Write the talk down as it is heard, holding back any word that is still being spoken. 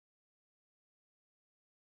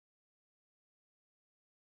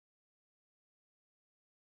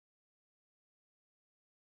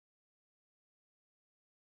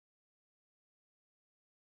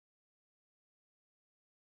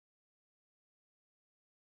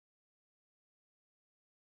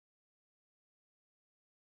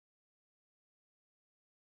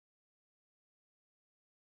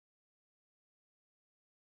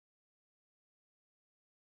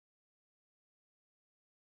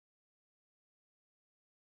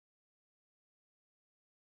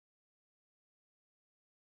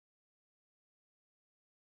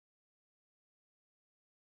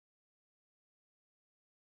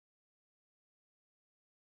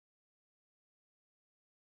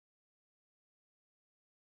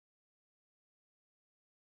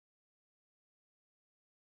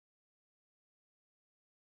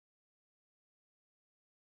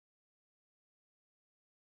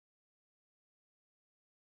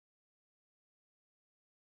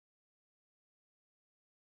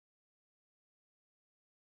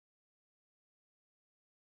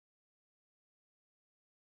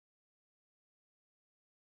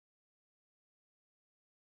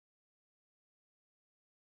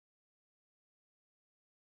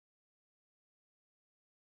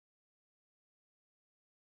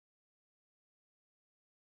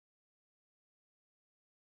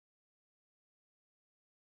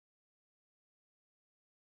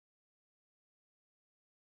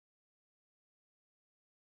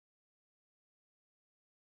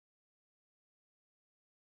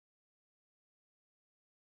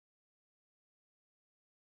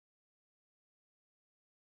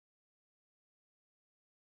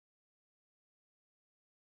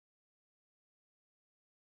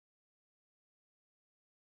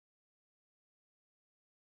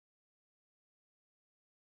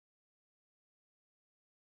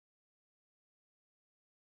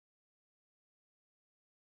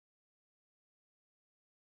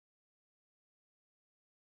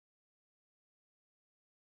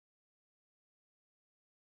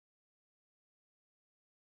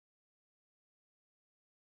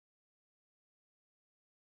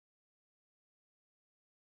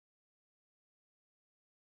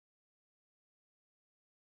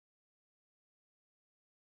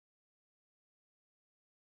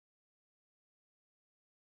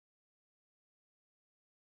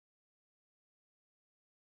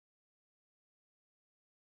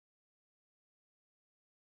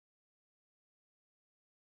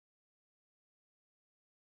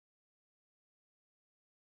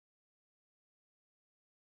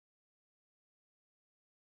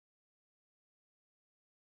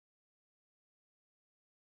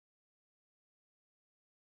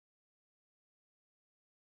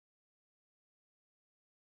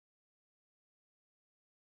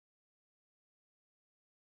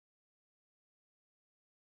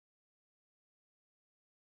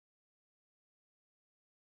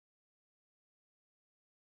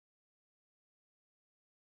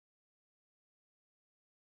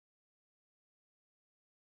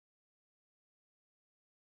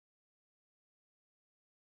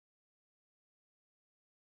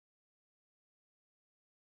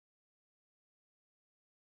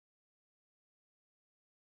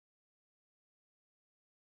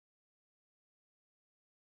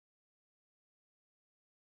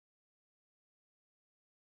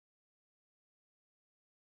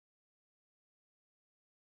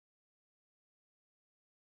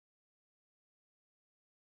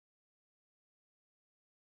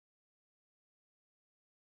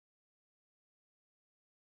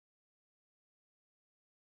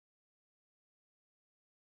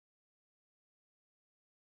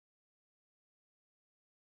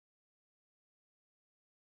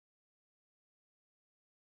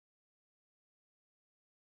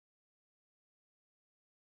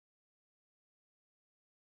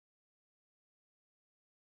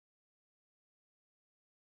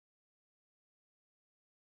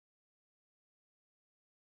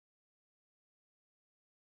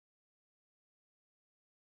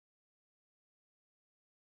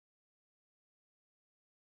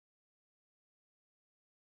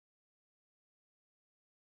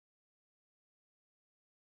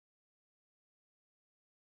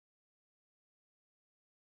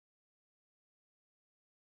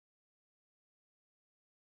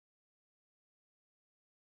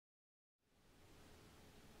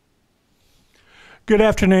Good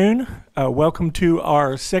afternoon. Welcome to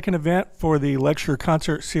our second event for the lecture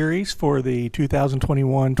concert series for the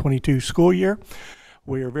 2021-22 school year.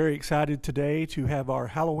 We are very excited today to have our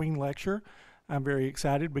Halloween lecture. I'm very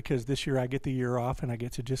excited because this year I get the year off and I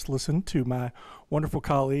get to just listen to my wonderful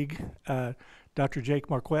colleague, Dr. Jake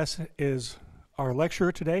Marquess is our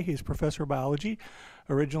lecturer today. He's professor of biology,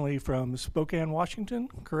 originally from Spokane, Washington,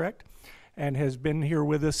 correct? And has been here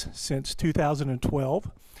with us since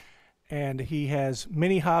 2012. And he has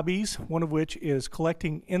many hobbies, one of which is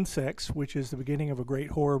collecting insects, which is the beginning of a great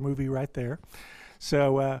horror movie right there.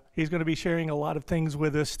 So he's going to be sharing a lot of things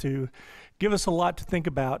with us to give us a lot to think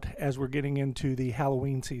about as we're getting into the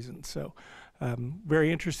Halloween season. So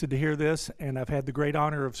very interested to hear this, and I've had the great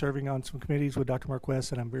honor of serving on some committees with Dr.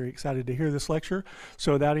 Marquess, and I'm very excited to hear this lecture.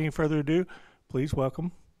 So without any further ado, please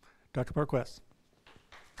welcome Dr. Marquess.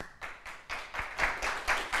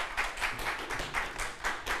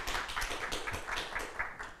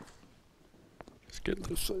 Get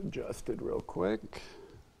this adjusted real quick.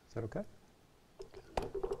 Is that okay?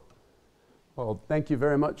 Well, thank you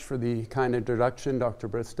very much for the kind introduction, Dr.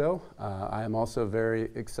 Bristow. I am also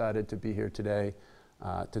very excited to be here today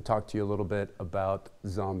to talk to you a little bit about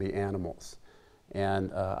zombie animals.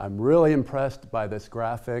 And I'm really impressed by this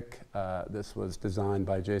graphic. This was designed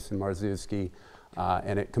by Jason Marszewski,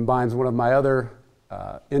 and it combines one of my other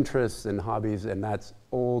interests and hobbies, and that's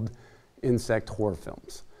old insect horror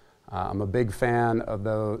films. I'm a big fan of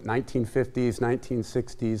the 1950s,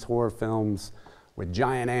 1960s horror films with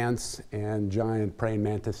giant ants and giant praying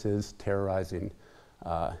mantises terrorizing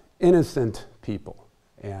innocent people.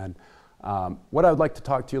 And what I would like to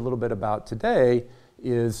talk to you a little bit about today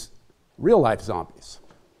is real-life zombies.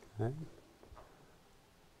 Okay?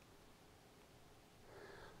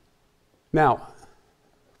 Now,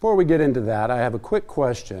 before we get into that, I have a quick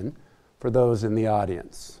question for those in the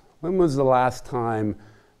audience. When was the last time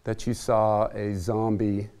that you saw a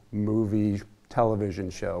zombie movie television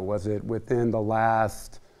show? Was it within the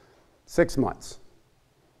last 6 months?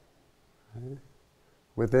 Okay.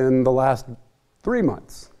 Within the last 3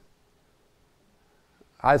 months?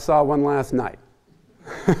 I saw one last night.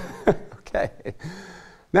 Okay.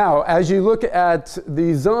 Now, as you look at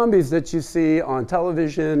the zombies that you see on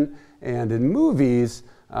television and in movies,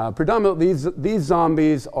 predominantly these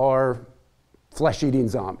zombies are flesh-eating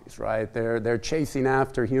zombies, right? They're chasing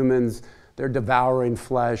after humans, they're devouring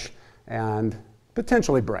flesh and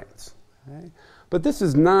potentially brains. Okay? But this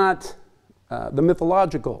is not the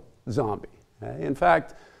mythological zombie. Okay? In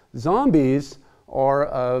fact, zombies are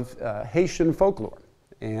of Haitian folklore,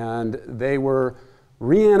 and they were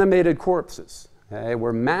reanimated corpses, okay?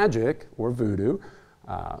 Where magic, or voodoo,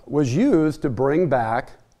 was used to bring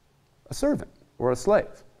back a servant or a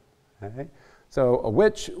slave. Okay? So a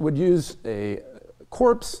witch would use a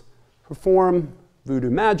corpse, perform voodoo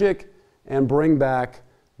magic, and bring back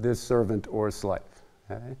this servant or slave.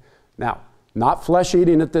 Okay? Now, not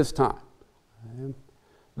flesh-eating at this time. Okay?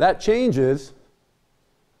 That changes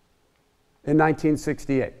in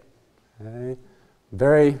 1968. Okay?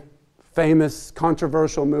 Very famous,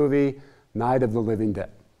 controversial movie, Night of the Living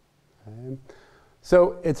Dead. Okay?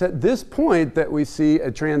 So it's at this point that we see a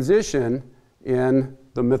transition in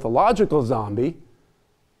the mythological zombie,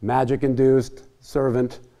 magic-induced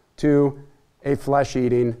servant, to a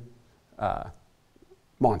flesh-eating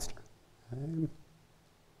monster. Okay.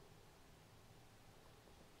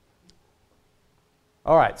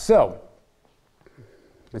 All right, so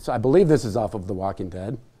I believe this is off of The Walking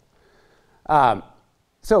Dead.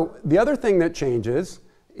 So the other thing that changes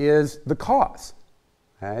is the cause.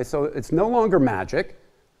 Okay, so it's no longer magic.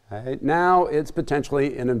 Okay, now it's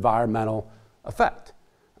potentially an environmental effect.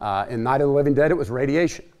 In Night of the Living Dead, it was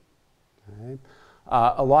radiation. Okay?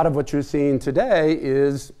 A lot of what you're seeing today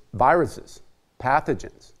is viruses,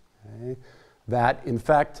 pathogens, okay, that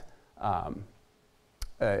infect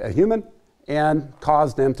a human and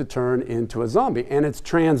cause them to turn into a zombie. And it's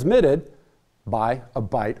transmitted by a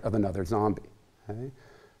bite of another zombie. Okay?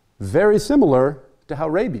 Very similar to how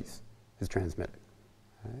rabies is transmitted.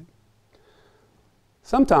 Okay?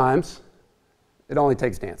 Sometimes it only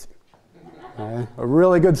takes dancing. Okay? A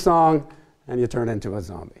really good song, and you turn into a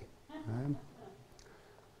zombie. Okay?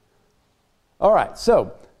 All right,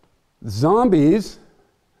 so zombies,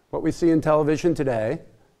 what we see in television today,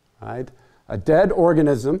 right? A dead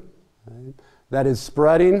organism, right, that is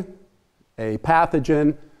spreading a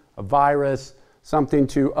pathogen, a virus, something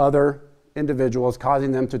to other individuals,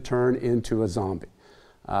 causing them to turn into a zombie.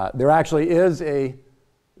 There actually is a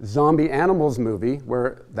zombie animals movie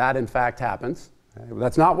where that in fact happens. Okay?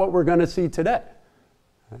 That's not what we're going to see today,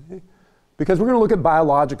 okay? Because we're going to look at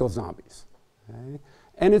biological zombies. Okay?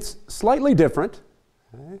 And it's slightly different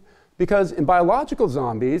Okay? Because in biological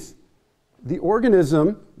zombies, the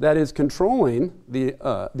organism that is controlling the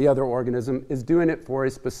other organism is doing it for a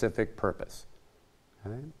specific purpose.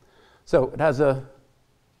 Okay? So it has a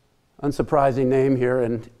unsurprising name here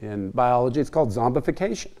in biology. It's called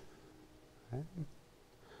zombification. Okay?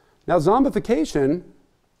 Now, zombification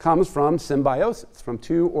comes from symbiosis, from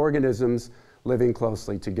two organisms living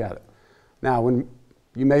closely together. Now, when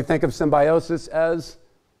you may think of symbiosis as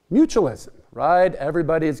mutualism, right?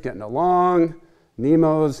 Everybody's getting along,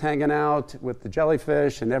 Nemo's hanging out with the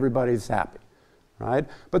jellyfish, and everybody's happy, right?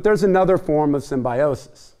 But there's another form of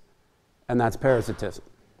symbiosis, and that's parasitism.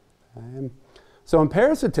 Okay? So in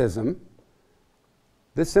parasitism,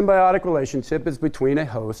 this symbiotic relationship is between a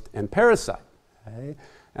host and parasite. Okay?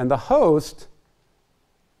 And the host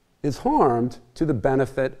is harmed to the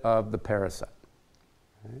benefit of the parasite.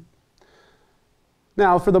 Okay?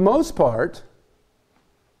 Now, for the most part,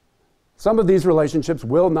 some of these relationships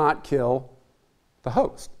will not kill the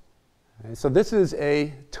host. Okay? So this is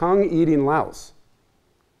a tongue-eating louse.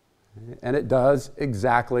 Okay? And it does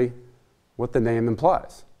exactly what the name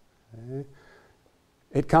implies. Okay?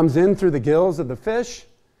 It comes in through the gills of the fish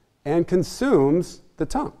and consumes the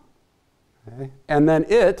tongue. Okay? And then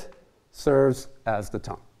it serves as the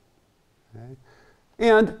tongue. Okay?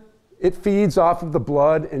 And it feeds off of the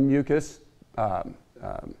blood and mucus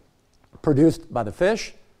produced by the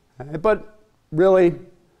fish, okay? But really,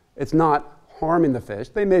 it's not harming the fish.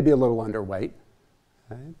 They may be a little underweight,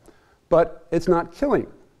 okay? But it's not killing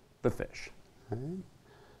the fish. Okay?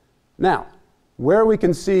 Now, where we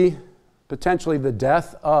can see potentially the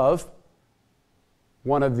death of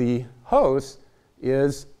one of the hosts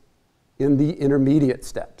is in the intermediate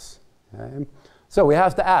steps. Okay? So we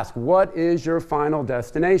have to ask, what is your final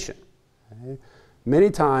destination? Okay?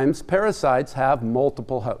 Many times, parasites have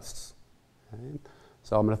multiple hosts. Okay?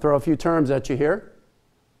 So I'm going to throw a few terms at you here.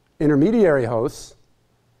 Intermediary hosts,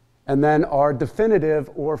 and then our definitive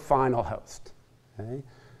or final host. Okay?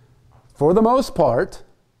 For the most part,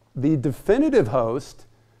 the definitive host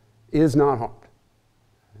is not harmed,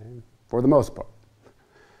 okay? For the most part.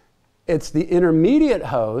 It's the intermediate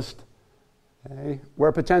host, okay,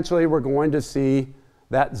 where potentially we're going to see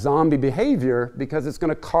that zombie behavior because it's going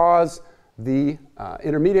to cause the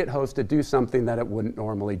intermediate host to do something that it wouldn't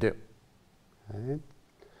normally do. Okay?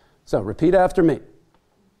 So repeat after me.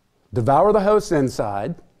 Devour the host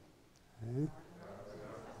inside. Okay.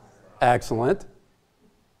 Excellent.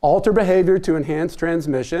 Alter behavior to enhance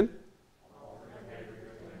transmission.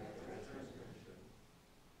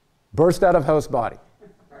 Burst out of host body.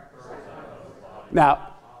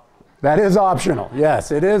 Now, that is optional.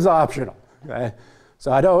 Yes, it is optional. Okay?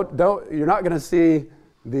 So you're not going to see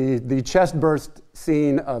the chest burst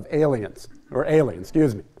scene of aliens, or Alien,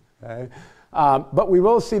 excuse me. Okay? But we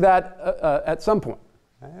will see that at some point.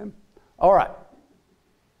 Okay? All right.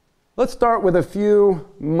 Let's start with a few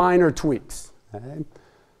minor tweaks, okay,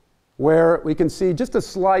 where we can see just a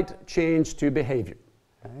slight change to behavior.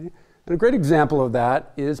 Okay? And a great example of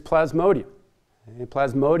that is Plasmodium. Okay?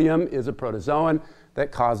 Plasmodium is a protozoan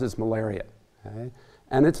that causes malaria, okay?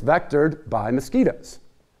 And it's vectored by mosquitoes.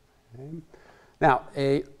 Okay? Now,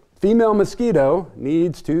 a female mosquito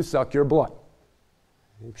needs to suck your blood.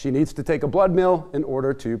 She needs to take a blood meal in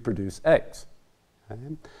order to produce eggs.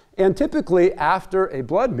 Okay? And typically, after a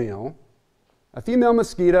blood meal, a female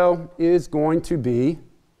mosquito is going to be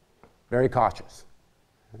very cautious.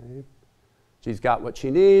 Okay? She's got what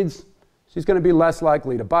she needs. She's going to be less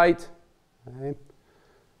likely to bite. Okay?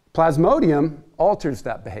 Plasmodium alters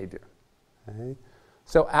that behavior. Okay?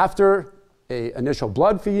 So after an initial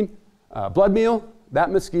blood meal,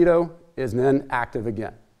 that mosquito is then active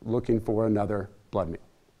again, looking for another blood meal.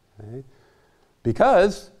 Okay?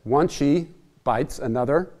 Because once she bites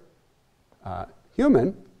another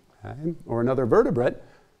human, okay, or another vertebrate,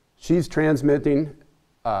 she's transmitting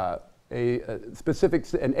an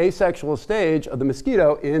asexual stage of the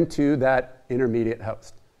mosquito into that intermediate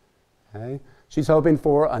host. Okay? She's hoping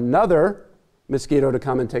for another mosquito to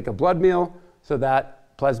come and take a blood meal so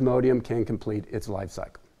that Plasmodium can complete its life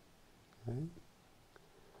cycle. Okay?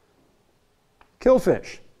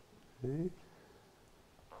 Killfish. Okay?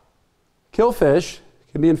 Killfish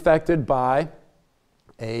can be infected by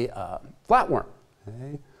a flatworm,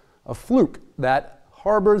 okay? A fluke that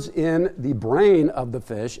harbors in the brain of the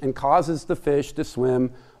fish and causes the fish to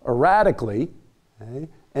swim erratically, okay,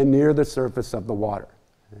 and near the surface of the water.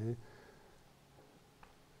 Okay?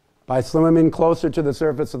 By swimming closer to the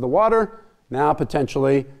surface of the water, now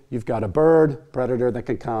potentially you've got a predator that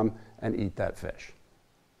can come and eat that fish.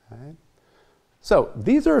 Okay? So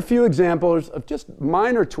these are a few examples of just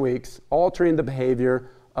minor tweaks altering the behavior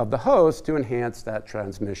of the host to enhance that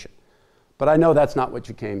transmission. But I know that's not what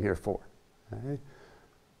you came here for. Okay?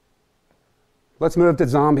 Let's move to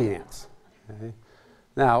zombie ants. Okay?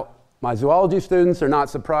 Now, my zoology students are not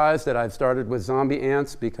surprised that I've started with zombie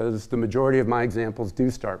ants because the majority of my examples do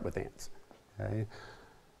start with ants. Okay?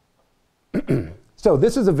 So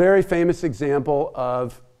this is a very famous example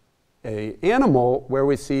of an animal where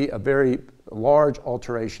we see a very large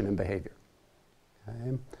alteration in behavior.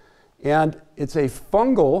 Okay? And it's a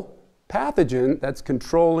fungal pathogen that's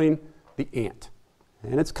controlling the ant.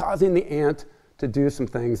 And it's causing the ant to do some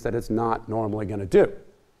things that it's not normally going to do.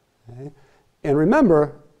 Okay? And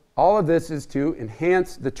remember, all of this is to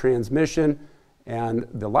enhance the transmission and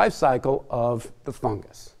the life cycle of the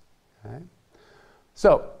fungus. Okay?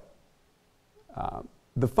 So,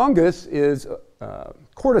 the fungus is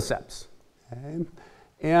cordyceps. Okay?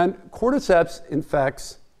 And cordyceps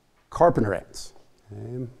infects carpenter ants.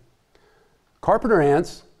 Okay? Carpenter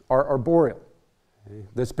ants are arboreal, okay,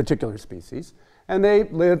 this particular species, and they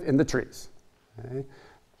live in the trees. Okay?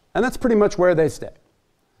 And that's pretty much where they stay.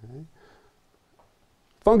 Okay?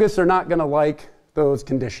 Fungus are not going to like those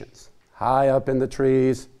conditions. High up in the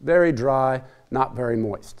trees, very dry, not very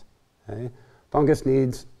moist. Okay? Fungus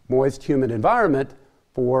needs moist, humid environment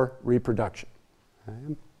for reproduction.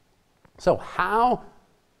 Okay? So how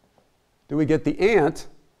do we get the ant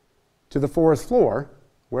to the forest floor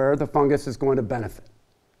where the fungus is going to benefit?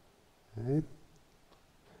 Okay?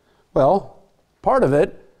 Well, part of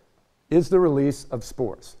it is the release of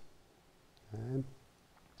spores. Okay?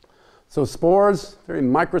 So spores, very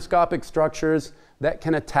microscopic structures that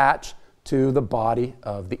can attach to the body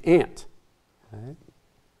of the ant. Okay?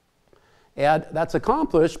 And that's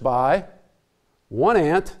accomplished by one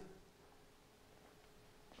ant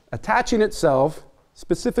attaching itself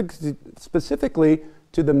specifically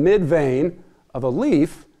to the mid-vein of a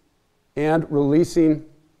leaf and releasing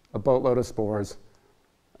a boatload of spores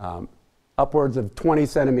upwards of 20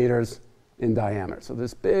 centimeters in diameter. So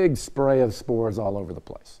this big spray of spores all over the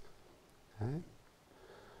place. Okay?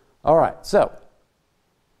 All right, so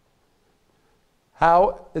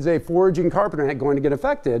how is a foraging carpenter ant going to get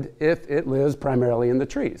affected if it lives primarily in the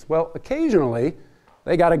trees? Well, occasionally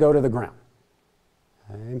they got to go to the ground.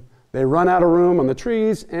 Okay? They run out of room on the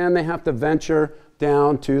trees and they have to venture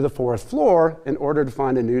down to the forest floor in order to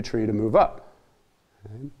find a new tree to move up.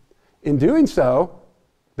 Okay? In doing so,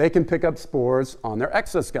 they can pick up spores on their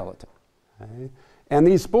exoskeleton. Okay? And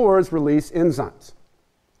these spores release enzymes.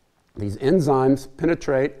 These enzymes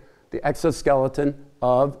penetrate the exoskeleton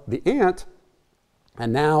of the ant,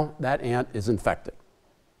 and now that ant is infected.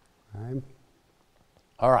 Okay?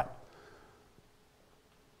 All right.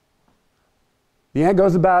 The ant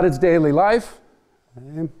goes about its daily life.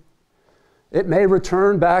 Okay? It may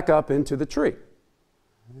return back up into the tree.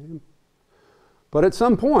 Okay? But at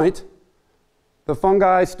some point, the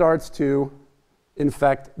fungi starts to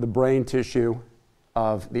infect the brain tissue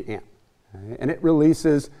of the ant. Okay? And it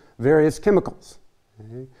releases various chemicals.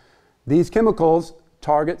 Okay? These chemicals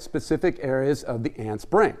target specific areas of the ant's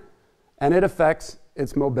brain, and it affects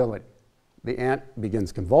its mobility. The ant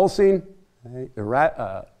begins convulsing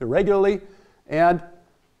irregularly, and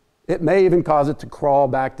it may even cause it to crawl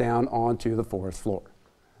back down onto the forest floor.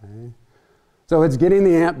 Okay? So it's getting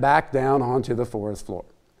the ant back down onto the forest floor.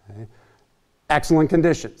 Okay? Excellent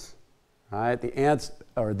conditions. Right? The ants,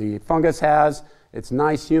 or the fungus has its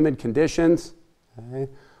nice humid conditions, okay?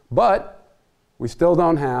 But we still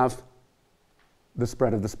don't have the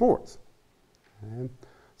spread of the spores. Okay?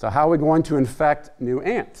 So how are we going to infect new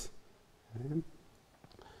ants? Okay?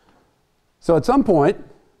 So at some point,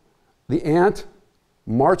 the ant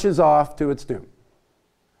marches off to its doom.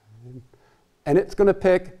 Okay? And it's going to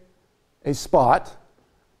pick a spot,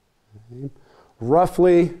 okay,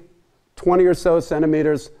 roughly 20 or so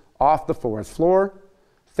centimeters off the forest floor,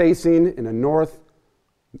 facing in a northward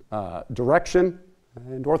direction,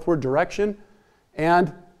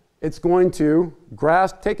 and it's going to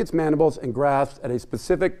take its mandibles and grasp at a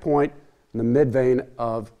specific point in the midvein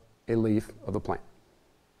of a leaf of a plant.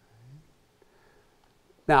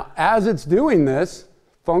 Now, as it's doing this,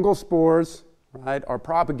 fungal spores, right, are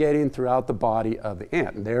propagating throughout the body of the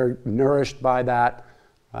ant, and they're nourished by that,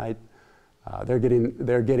 right? They're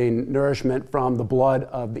getting nourishment from the blood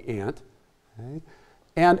of the ant. Okay?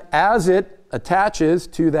 And as it attaches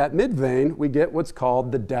to that midvein, we get what's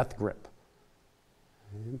called the death grip.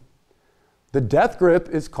 Okay? The death grip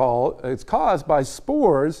is caused by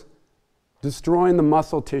spores destroying the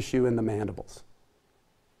muscle tissue in the mandibles.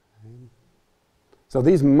 Okay? So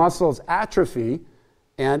these muscles atrophy,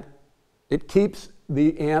 and it keeps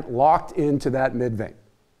the ant locked into that midvein.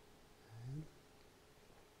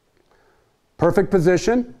 Perfect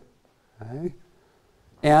position. Okay.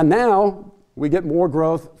 And now we get more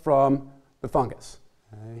growth from the fungus.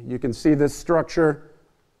 Okay. You can see this structure.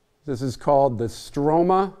 This is called the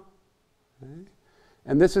stroma. Okay.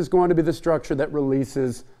 And this is going to be the structure that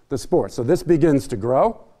releases the spore. So this begins to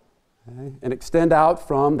grow, okay, and extend out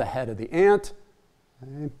from the head of the ant.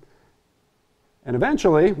 Okay. And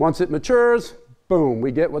eventually, once it matures, boom,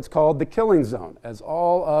 we get what's called the killing zone, as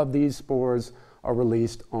all of these spores are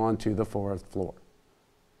released onto the forest floor.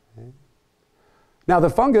 Okay. Now, the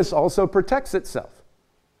fungus also protects itself.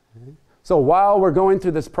 Okay. So while we're going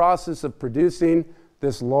through this process of producing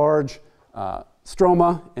this large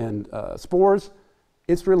stroma and spores,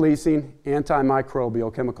 it's releasing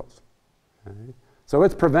antimicrobial chemicals. Okay. So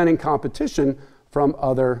it's preventing competition from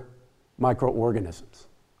other microorganisms.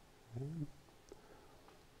 Okay.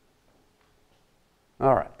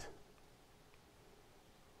 All right.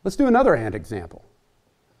 Let's do another ant example.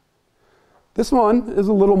 This one is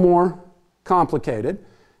a little more complicated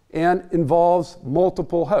and involves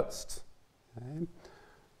multiple hosts.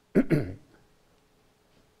 Okay.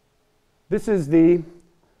 This is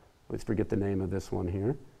let's forget the name of this one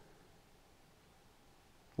here,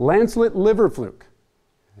 lancelet liver fluke.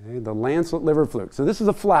 Okay, the lancelet liver fluke. So this is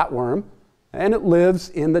a flatworm, and it lives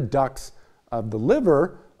in the ducts of the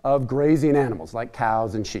liver of grazing animals like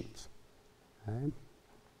cows and sheep. Okay.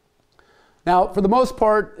 Now, for the most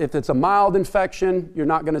part, if it's a mild infection, you're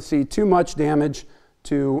not going to see too much damage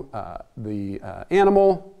to the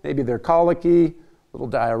animal. Maybe they're colicky, little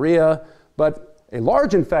diarrhea, but a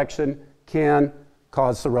large infection can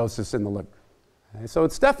cause cirrhosis in the liver. Okay. So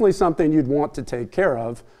it's definitely something you'd want to take care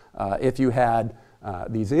of if you had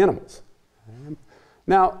these animals. Okay.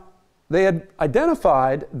 Now, they had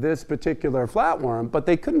identified this particular flatworm, but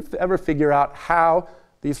they couldn't ever figure out how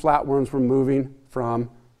these flatworms were moving from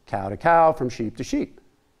cow to cow, from sheep to sheep.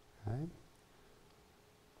 Okay.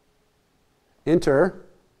 Enter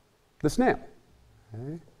the snail.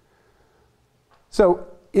 Okay. So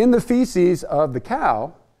in the feces of the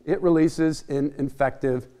cow, it releases an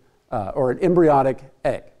infective or an embryonic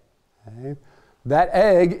egg. Okay. That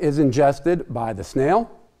egg is ingested by the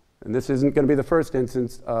snail. And this isn't going to be the first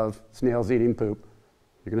instance of snails eating poop.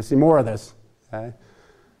 You're going to see more of this. Okay?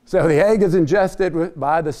 So the egg is ingested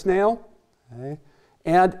by the snail, okay,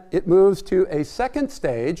 and it moves to a second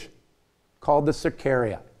stage called the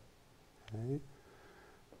cercaria. Okay?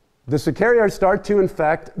 The cercaria start to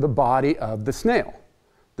infect the body of the snail.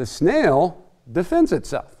 The snail defends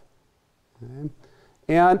itself. Okay?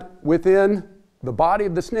 And within the body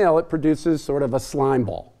of the snail, it produces sort of a slime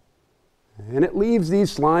ball. And it leaves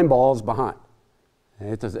these slime balls behind.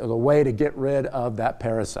 It's a way to get rid of that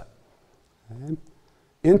parasite. Okay.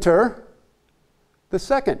 Enter the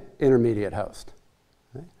second intermediate host.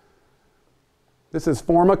 Okay. This is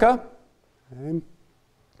Formica. Okay.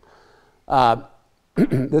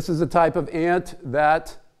 This is a type of ant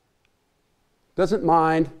that doesn't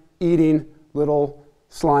mind eating little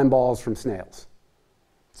slime balls from snails.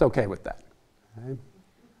 It's okay with that. Okay.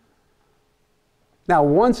 Now,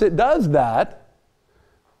 once it does that,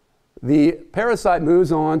 the parasite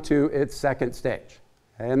moves on to its second stage,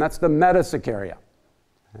 okay, and that's the metacercaria.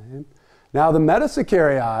 Okay. Now, the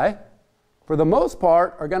metacercariae, for the most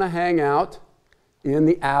part, are going to hang out in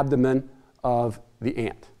the abdomen of the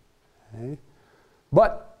ant. Okay.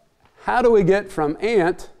 But how do we get from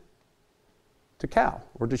ant to cow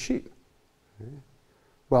or to sheep? Okay.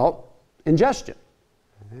 Well, ingestion.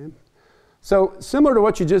 Okay. So similar to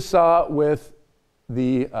what you just saw with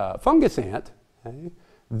the fungus ant, okay,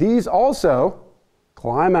 these also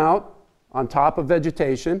climb out on top of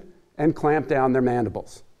vegetation and clamp down their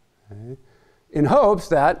mandibles, okay, in hopes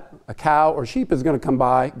that a cow or sheep is going to come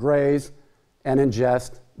by, graze, and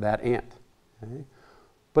ingest that ant. Okay.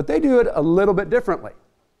 But they do it a little bit differently.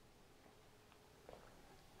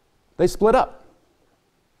 They split up.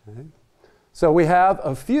 Okay. So we have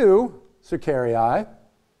a few cercariae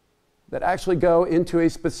that actually go into a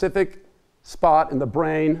specific spot in the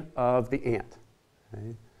brain of the ant.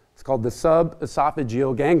 Okay. It's called the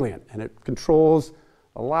subesophageal ganglion, and it controls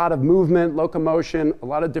a lot of movement, locomotion, a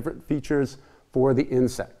lot of different features for the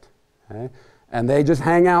insect. Okay. And they just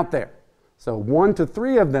hang out there. So 1 to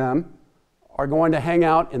 3 of them are going to hang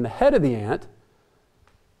out in the head of the ant.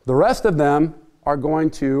 The rest of them are going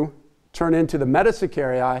to turn into the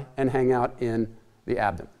metacercariae and hang out in the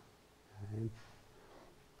abdomen. Okay.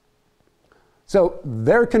 So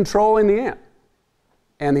they're controlling the ant,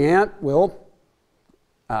 and the ant will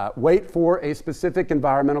wait for a specific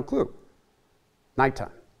environmental clue,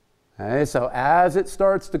 nighttime. Okay, so as it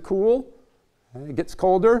starts to cool, okay, it gets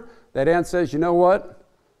colder, that ant says, you know what,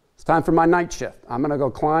 it's time for my night shift. I'm going to go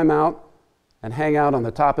climb out and hang out on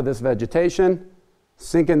the top of this vegetation,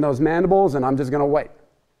 sink in those mandibles, and I'm just going to wait.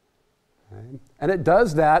 Okay? And it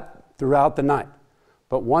does that throughout the night.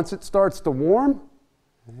 But once it starts to warm,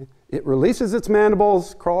 okay, it releases its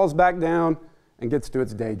mandibles, crawls back down, and gets to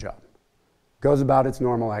its day job. Goes about its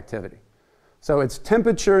normal activity. So it's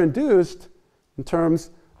temperature-induced in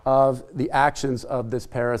terms of the actions of this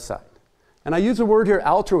parasite. And I use the word here,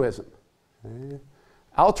 altruism. Okay?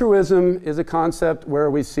 Altruism is a concept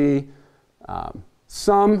where we see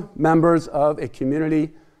some members of a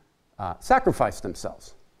community sacrifice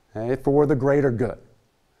themselves, okay, for the greater good.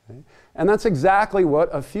 Okay? And that's exactly what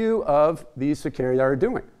a few of these cercaria are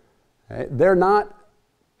doing. Okay? They're not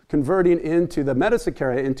converting into the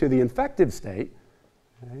metacercaria, into the infective state.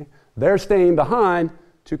 Okay? They're staying behind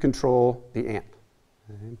to control the ant.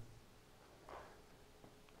 Okay?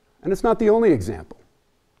 And it's not the only example.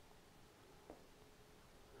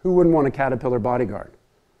 Who wouldn't want a caterpillar bodyguard?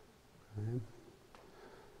 Okay?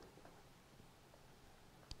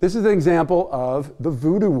 This is an example of the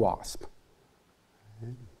voodoo wasp.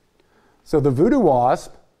 Okay? So the voodoo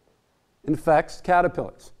wasp infects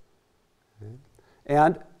caterpillars. Okay?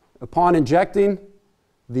 And upon injecting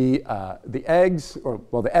the eggs,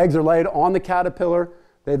 the eggs are laid on the caterpillar.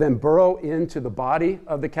 They then burrow into the body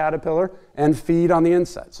of the caterpillar and feed on the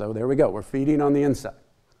inside. So there we go, we're feeding on the inside.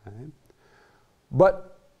 Okay?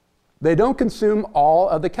 But they don't consume all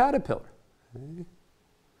of the caterpillar. Okay?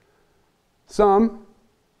 Some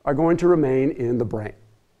are going to remain in the brain.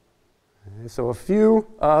 Okay? So a few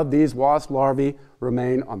of these wasp larvae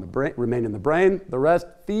remain in the brain. The rest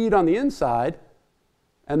feed on the inside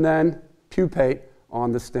and then pupate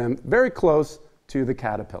on the stem very close to the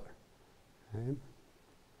caterpillar. Okay?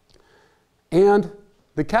 And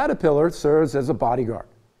the caterpillar serves as a bodyguard.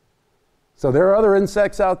 So there are other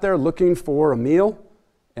insects out there looking for a meal,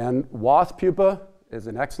 and wasp pupa is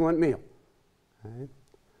an excellent meal. Okay?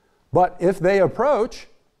 But if they approach,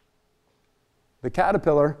 the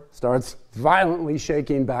caterpillar starts violently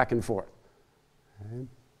shaking back and forth. Okay?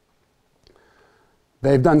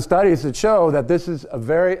 They've done studies that show that this is a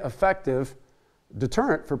very effective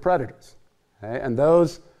deterrent for predators. Okay? And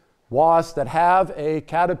those wasps that have a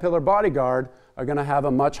caterpillar bodyguard are going to have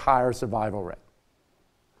a much higher survival rate.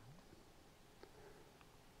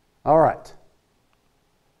 All right,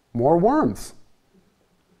 more worms.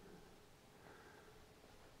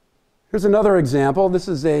 Here's another example. This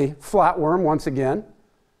is a flatworm once again,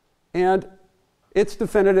 and its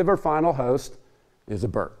definitive or final host is a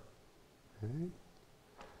bird. Okay?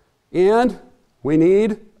 And we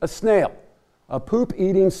need a snail, a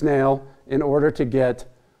poop-eating snail, in order to get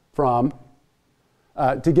through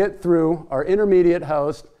our intermediate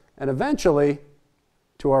host and eventually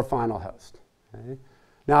to our final host. Okay?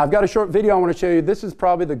 Now, I've got a short video I want to show you. This is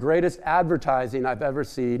probably the greatest advertising I've ever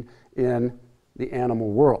seen in the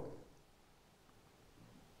animal world.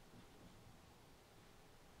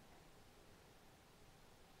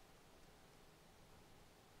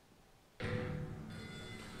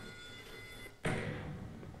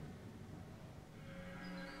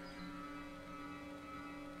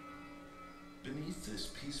 Beneath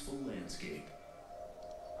this peaceful landscape,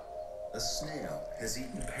 a snail has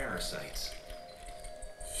eaten parasites.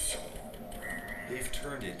 They've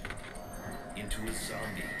turned it into a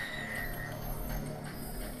zombie.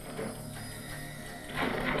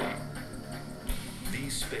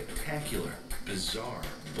 These spectacular, bizarre,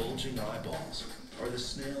 bulging eyeballs are the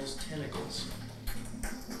snail's tentacles.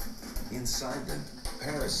 Inside them,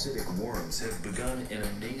 parasitic worms have begun an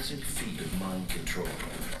amazing feat of mind control.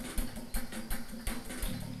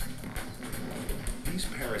 These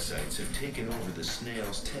parasites have taken over the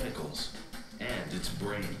snail's tentacles and its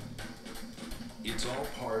brain. It's all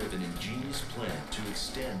part of an ingenious plan to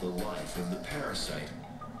extend the life of the parasite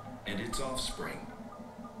and its offspring.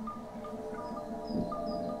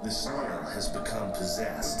 The snail has become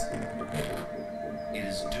possessed. It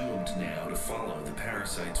is doomed now to follow the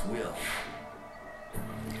parasite's will.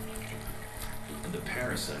 And the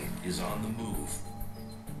parasite is on the move,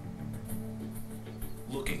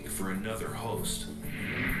 looking for another host.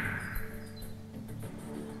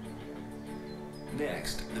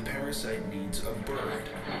 Next, the parasite needs a bird.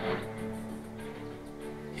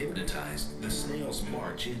 Hypnotized, the snails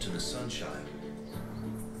march into the sunshine.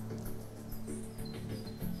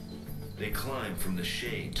 They climb from the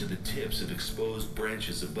shade to the tips of exposed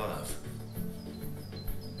branches above.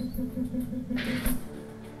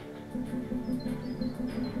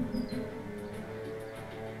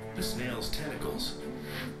 The snail's tentacles,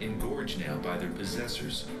 engorged now by their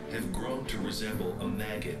possessors, have grown to resemble a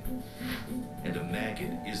maggot. And a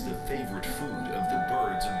maggot is the favorite food of the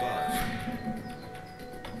birds above.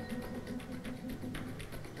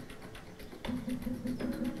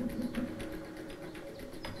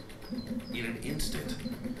 in an instant.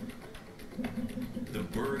 The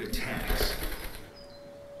bird attacks,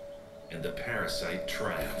 and the parasite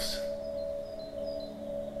triumphs.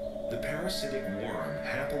 The parasitic worm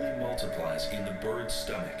happily multiplies in the bird's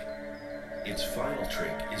stomach. Its final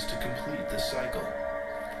trick is to complete the cycle.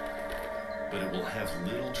 But it will have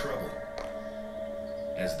little trouble,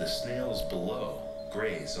 as the snails below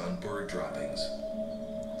graze on bird droppings.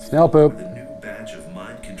 Snail poop. The new batch of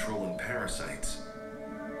mind-controlling parasites.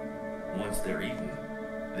 Once they're eaten,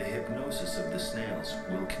 the hypnosis of the snails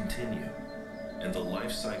will continue, and the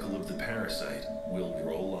life cycle of the parasite will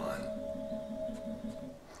roll on.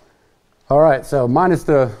 All right, so minus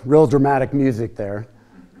the real dramatic music there,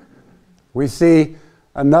 we see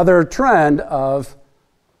another trend of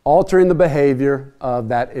altering the behavior of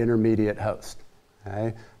that intermediate host,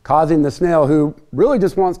 okay? Causing the snail, who really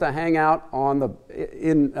just wants to hang out on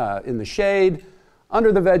in the shade,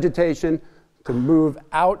 under the vegetation, to move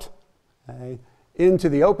out, okay, into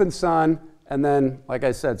the open sun, and then, like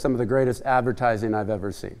I said, some of the greatest advertising I've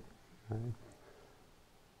ever seen. Okay?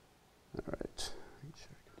 All right.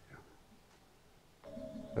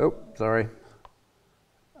 Oh, sorry.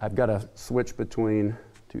 I've got to switch between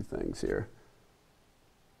two things here.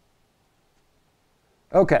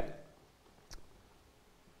 Okay.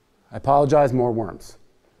 I apologize, more worms.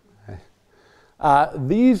 Okay.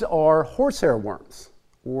 These are horsehair worms,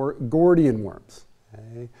 or Gordian worms.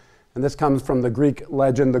 Okay. And this comes from the Greek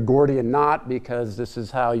legend, the Gordian knot, because this is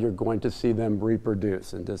how you're going to see them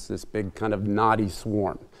reproduce, in just this big kind of knotty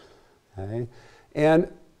swarm. Okay.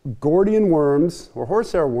 And Gordian worms, or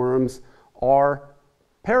horsehair worms, are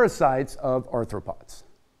parasites of arthropods.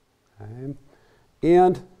 Okay.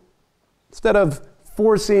 And instead of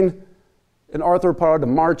forcing an arthropod to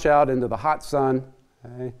march out into the hot sun,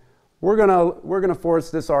 okay, we're gonna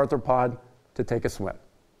force this arthropod to take a swim.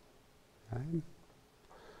 Okay.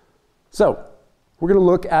 So we're going to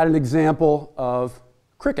look at an example of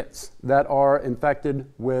crickets that are infected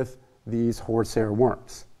with these horsehair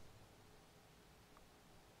worms.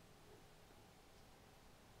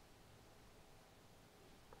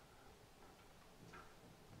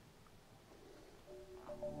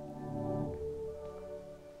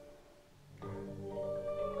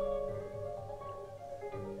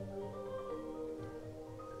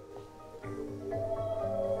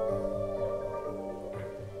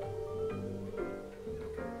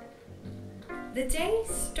 The day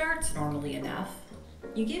starts normally enough.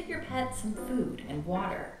 You give your pet some food and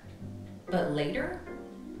water. But later,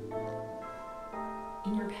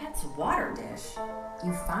 in your pet's water dish,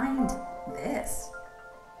 you find this,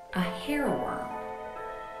 a hairworm.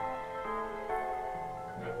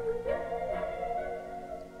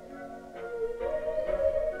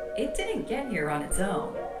 It didn't get here on its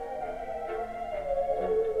own.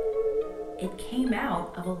 It came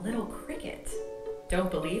out of a little cricket. Don't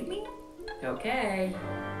believe me? Okay.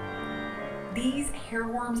 These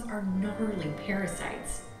hairworms are gnarly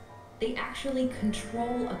parasites. They actually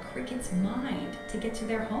control a cricket's mind to get to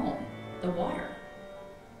their home, the water.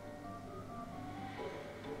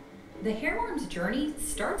 The hairworm's journey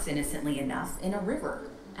starts innocently enough in a river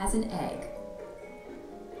as an egg,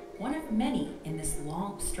 one of many in this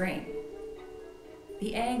long string.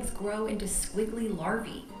 The eggs grow into squiggly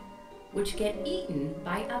larvae, which get eaten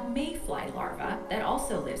by a mayfly larva that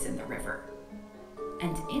also lives in the river.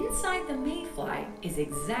 And inside the mayfly is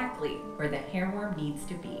exactly where the hairworm needs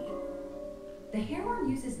to be. The hairworm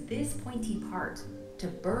uses this pointy part to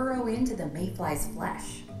burrow into the mayfly's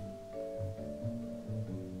flesh.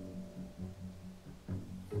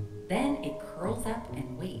 Then it curls up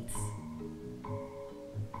and waits.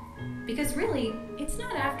 Because really, it's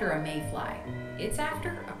not after a mayfly, it's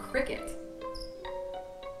after a cricket.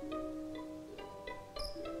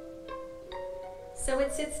 So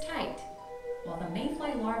it sits tight, while the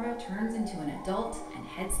mayfly larva turns into an adult and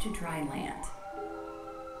heads to dry land,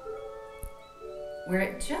 where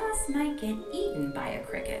it just might get eaten by a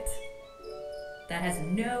cricket that has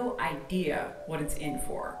no idea what it's in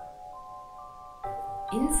for.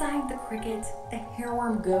 Inside the cricket, the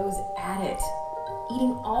hairworm goes at it,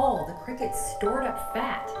 eating all the cricket's stored up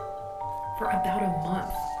fat for about a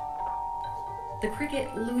month. The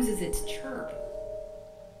cricket loses its chirp,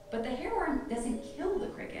 but the hairworm doesn't kill the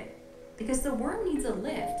cricket because the worm needs a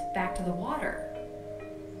lift back to the water.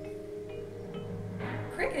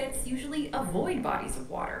 Crickets usually avoid bodies of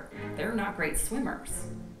water. They're not great swimmers.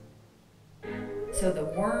 So the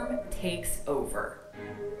worm takes over,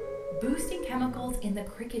 boosting chemicals in the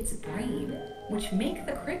cricket's brain, which make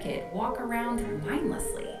the cricket walk around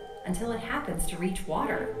mindlessly until it happens to reach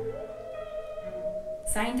water.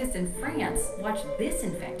 Scientists in France watched this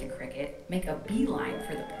infected cricket make a beeline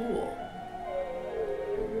for the pool,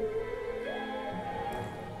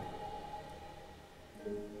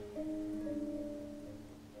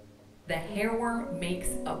 hairworm makes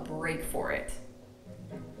a break for it.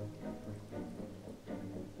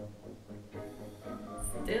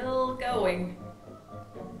 Still going.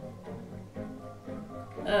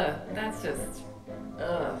 That's just,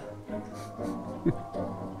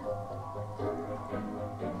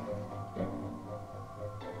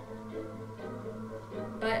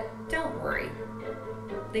 But don't worry,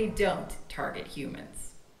 they don't target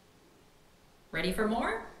humans. Ready for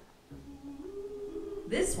more?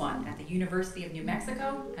 This one at the University of New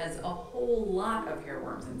Mexico has a whole lot of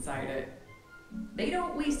hairworms inside it. They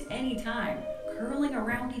don't waste any time curling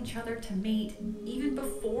around each other to mate even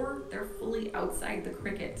before they're fully outside the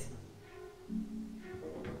cricket.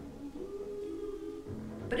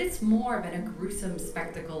 But it's more than a gruesome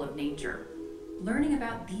spectacle of nature. Learning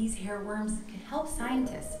about these hairworms can help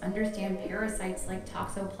scientists understand parasites like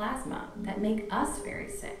toxoplasma that make us very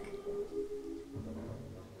sick.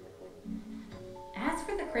 As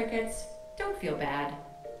for the crickets, don't feel bad.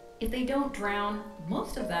 If they don't drown,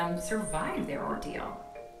 most of them survive their ordeal.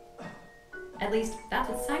 At least that's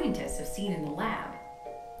what scientists have seen in the lab.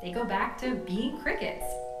 They go back to being crickets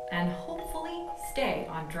and hopefully stay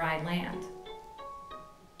on dry land.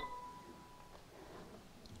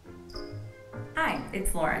 Hi,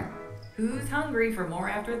 it's Lauren. Who's hungry for more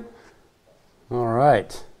after? All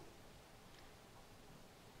right.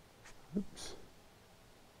 Oops.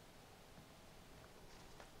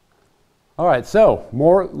 All right, so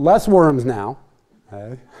less worms now.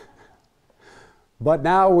 Okay. But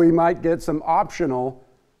now we might get some optional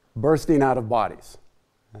bursting out of bodies.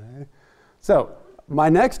 Okay. So my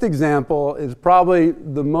next example is probably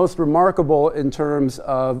the most remarkable in terms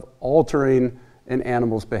of altering an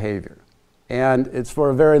animal's behavior. And it's for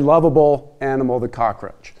a very lovable animal, the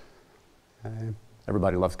cockroach. Okay.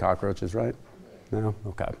 Everybody loves cockroaches, right? No?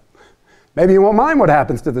 Okay. Maybe you won't mind what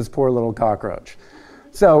happens to this poor little cockroach.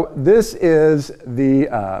 So this is the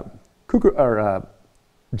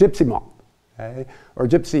gypsy moth, okay? Or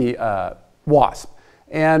gypsy wasp.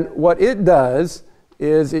 And what it does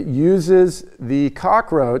is it uses the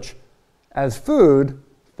cockroach as food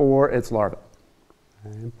for its larvae.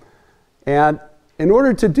 Okay? And in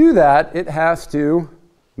order to do that, it has to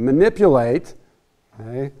manipulate,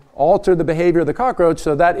 okay, alter the behavior of the cockroach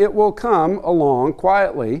so that it will come along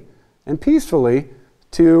quietly and peacefully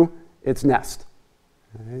to its nest.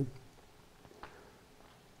 Okay.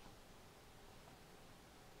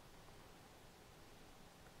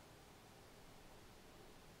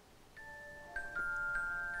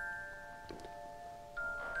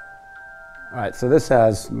 All right, so this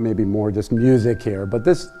has maybe more just music here, but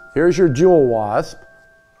here's your jewel wasp.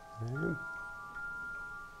 Okay.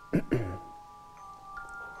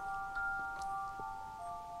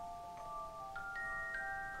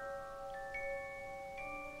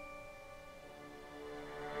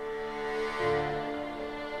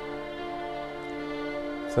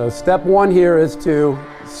 So step one here is to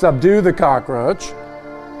subdue the cockroach.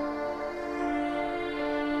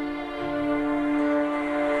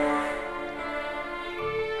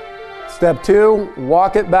 Step two,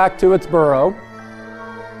 walk it back to its burrow.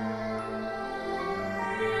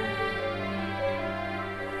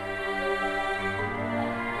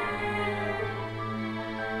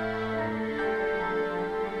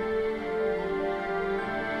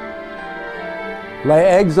 Lay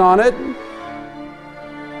eggs on it.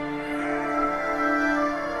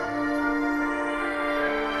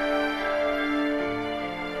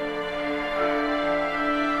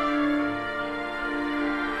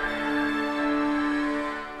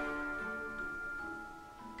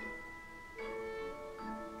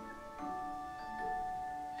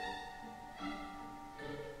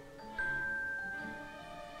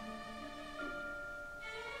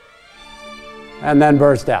 And then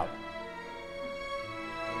burst out.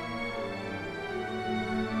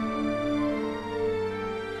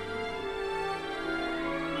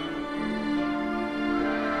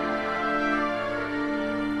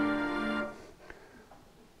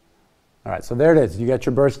 All right, so there it is. You got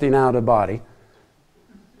your bursting out of body.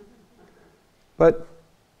 But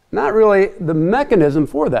not really the mechanism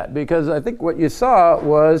for that, because I think what you saw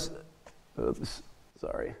was,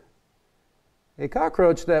 a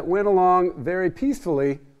cockroach that went along very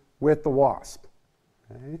peacefully with the wasp.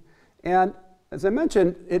 Okay? And as I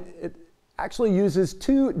mentioned, it actually uses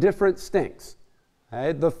two different stings.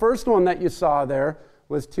 Okay? The first one that you saw there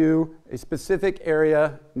was to a specific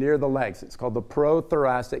area near the legs. It's called the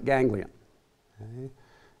prothoracic ganglion. Okay?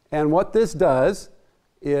 And what this does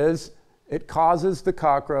is it causes the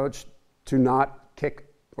cockroach to not kick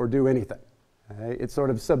or do anything. Okay? It sort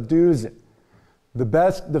of subdues it. The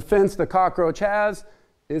best defense the cockroach has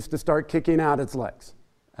is to start kicking out its legs.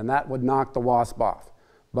 and that would knock the wasp off.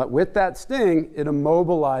 But with that sting, it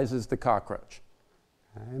immobilizes the cockroach.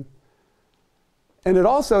 Okay? And it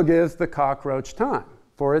also gives the cockroach time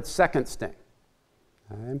for its second sting.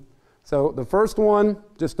 Okay? So the first one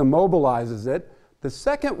just immobilizes it. The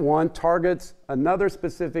second one targets another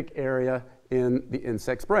specific area in the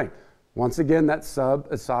insect's brain. Once again, that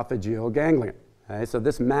subesophageal ganglion. Okay? So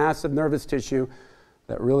this mass of nervous tissue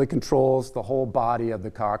that really controls the whole body of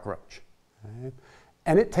the cockroach. Okay?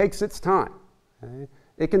 And it takes its time. Okay?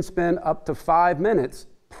 It can spend up to 5 minutes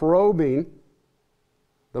probing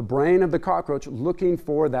the brain of the cockroach looking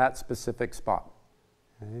for that specific spot.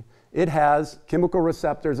 Okay? It has chemical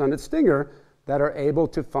receptors on its stinger that are able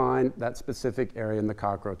to find that specific area in the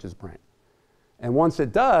cockroach's brain. And once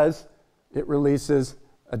it does, it releases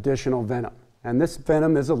additional venom. And this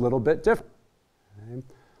venom is a little bit different. Okay?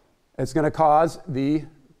 It's going to cause the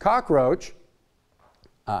cockroach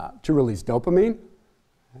to release dopamine,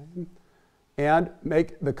 okay, and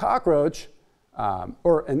make the cockroach, and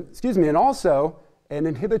also an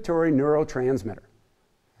inhibitory neurotransmitter.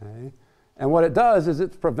 Okay? And what it does is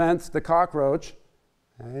it prevents the cockroach,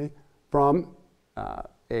 okay, from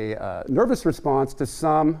a nervous response to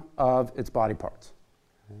some of its body parts.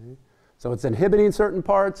 Okay? So it's inhibiting certain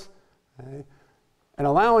parts, okay, and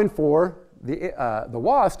allowing for the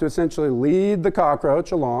wasp to essentially lead the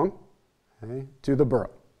cockroach along, okay, to the burrow.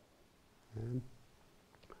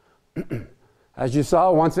 Okay? As you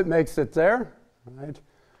saw, once it makes it there, right,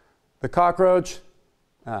 the cockroach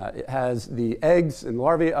it has the eggs and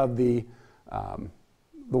larvae of the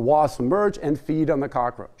wasp emerge and feed on the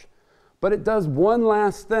cockroach. But it does one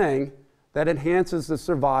last thing that enhances the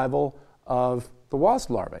survival of the wasp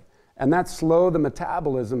larvae, and that's slow the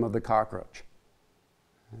metabolism of the cockroach.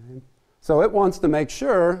 Okay? So it wants to make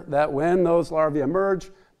sure that when those larvae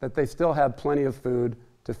emerge, that they still have plenty of food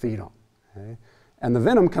to feed on. Okay? And the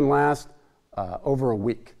venom can last over a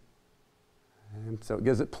week. Okay? So it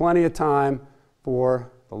gives it plenty of time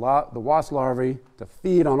for the wasp larvae to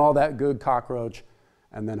feed on all that good cockroach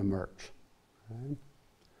and then emerge. Okay?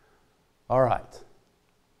 All right.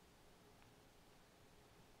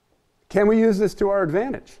 Can we use this to our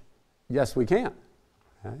advantage? Yes, we can.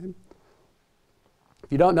 Okay?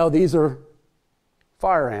 If you don't know, these are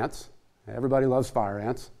fire ants. Everybody loves fire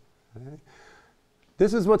ants. Okay?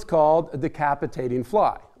 This is what's called a decapitating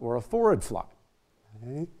fly, or a phorid fly.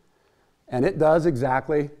 Okay? And it does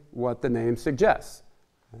exactly what the name suggests.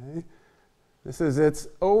 Okay? This is its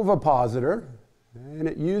ovipositor, okay? And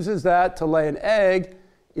it uses that to lay an egg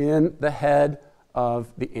in the head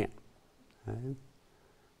of the ant. Okay?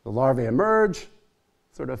 The larvae emerge,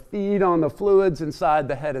 sort of feed on the fluids inside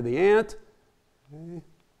the head of the ant, okay,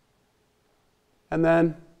 and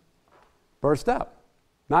then burst out.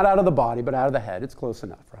 Not out of the body, but out of the head. It's close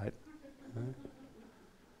enough, right? Okay.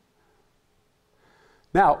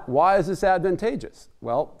 Now, why is this advantageous?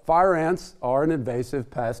 Well, fire ants are an invasive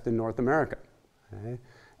pest in North America. Okay?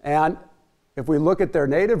 And if we look at their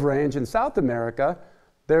native range in South America,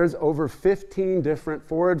 there's over 15 different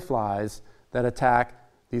phorid flies that attack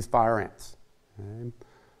these fire ants. Okay?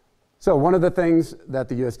 So one of the things that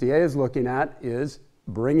the USDA is looking at is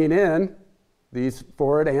bringing in these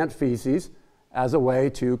phorid ant feces as a way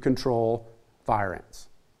to control fire ants.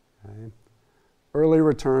 Okay? Early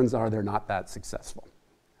returns are they're not that successful.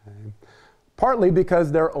 Okay? Partly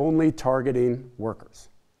because they're only targeting workers.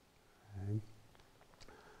 Okay?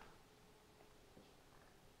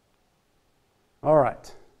 All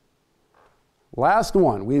right. Last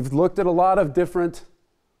one. We've looked at a lot of different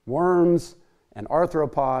worms and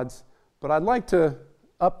arthropods, but I'd like to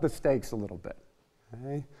up the stakes a little bit.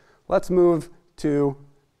 Okay? Let's move to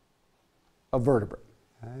a vertebrate.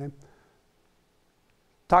 Okay?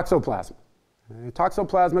 Toxoplasma. Okay?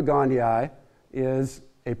 Toxoplasma gondii is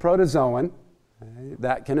a protozoan, okay,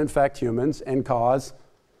 that can infect humans and cause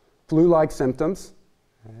flu-like symptoms.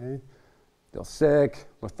 Okay? Feel sick,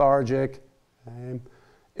 lethargic. Okay?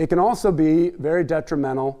 It can also be very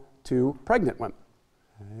detrimental to pregnant women.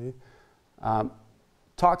 Okay?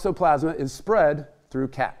 Toxoplasma is spread through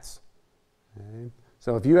cats. Okay?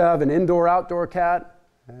 So if you have an indoor-outdoor cat,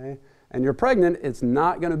 okay, and you're pregnant, it's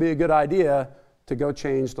not going to be a good idea to go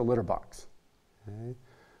change the litter box, okay,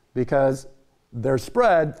 because they're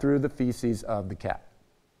spread through the feces of the cat.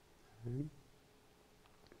 Okay?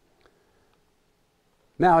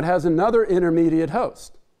 Now, it has another intermediate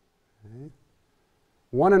host, okay,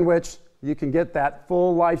 one in which you can get that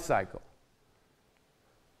full life cycle,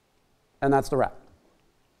 and that's the rat.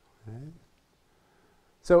 Okay?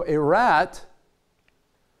 So a rat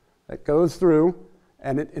that goes through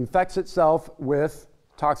and it infects itself with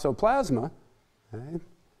toxoplasma, okay,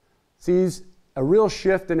 sees a real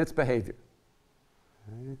shift in its behavior.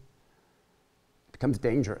 Okay? It becomes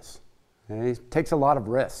dangerous. Okay? It takes a lot of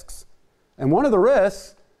risks. And one of the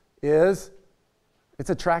risks is it's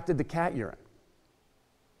attracted to cat urine.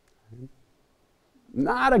 Okay?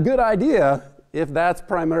 Not a good idea if that's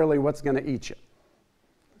primarily what's going to eat you.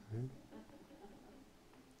 Okay?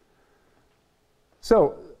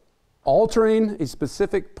 So, altering a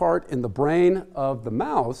specific part in the brain of the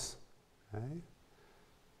mouse, okay,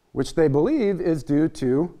 which they believe is due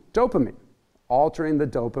to dopamine, altering the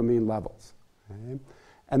dopamine levels. Okay?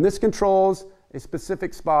 And this controls a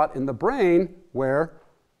specific spot in the brain where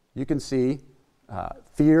you can see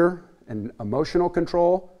fear and emotional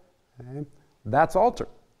control. Okay? That's altered.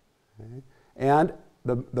 Okay? And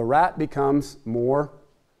the rat becomes more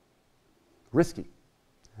risky.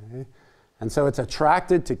 Okay? And so it's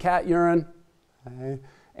attracted to cat urine, okay?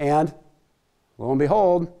 And lo and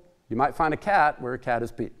behold, you might find a cat where a cat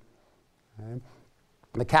has peed. Okay?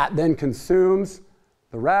 The cat then consumes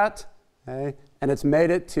the rat, okay? And it's made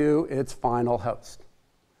it to its final host.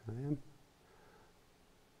 Okay?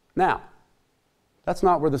 Now, that's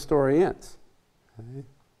not where the story ends, okay?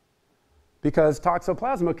 Because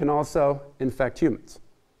toxoplasma can also infect humans.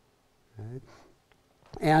 Okay?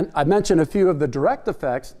 And I mentioned a few of the direct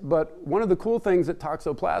effects, but one of the cool things that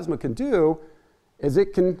toxoplasma can do is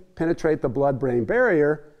it can penetrate the blood-brain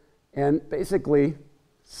barrier and basically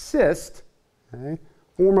cyst, okay,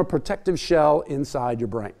 form a protective shell inside your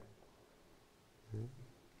brain. Okay.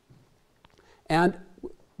 And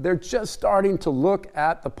they're just starting to look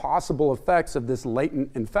at the possible effects of this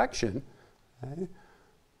latent infection, okay,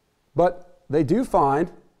 but they do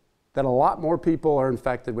find that a lot more people are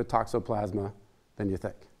infected with toxoplasma than you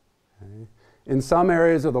think. Okay? In some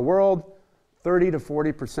areas of the world, 30 to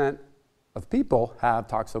 40% of people have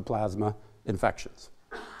toxoplasma infections.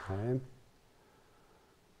 Okay?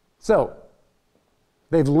 So,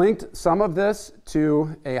 they've linked some of this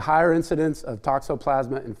to a higher incidence of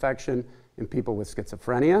toxoplasma infection in people with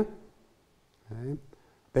schizophrenia. Okay?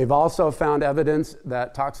 They've also found evidence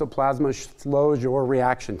that toxoplasma slows your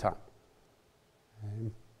reaction time.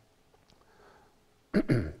 Okay?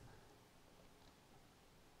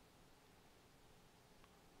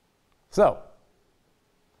 So,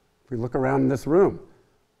 if we look around in this room,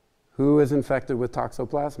 who is infected with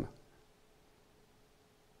toxoplasma?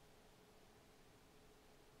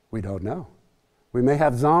 We don't know. We may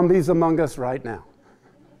have zombies among us right now.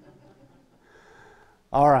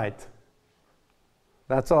 All right.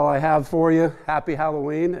 That's all I have for you. Happy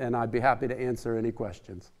Halloween, and I'd be happy to answer any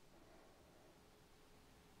questions.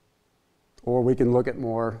 Or we can look at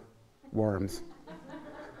more worms.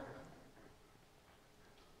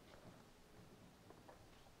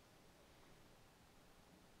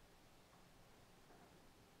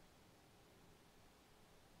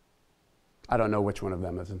 I don't know which one of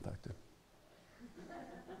them is infected.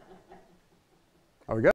 Are we good?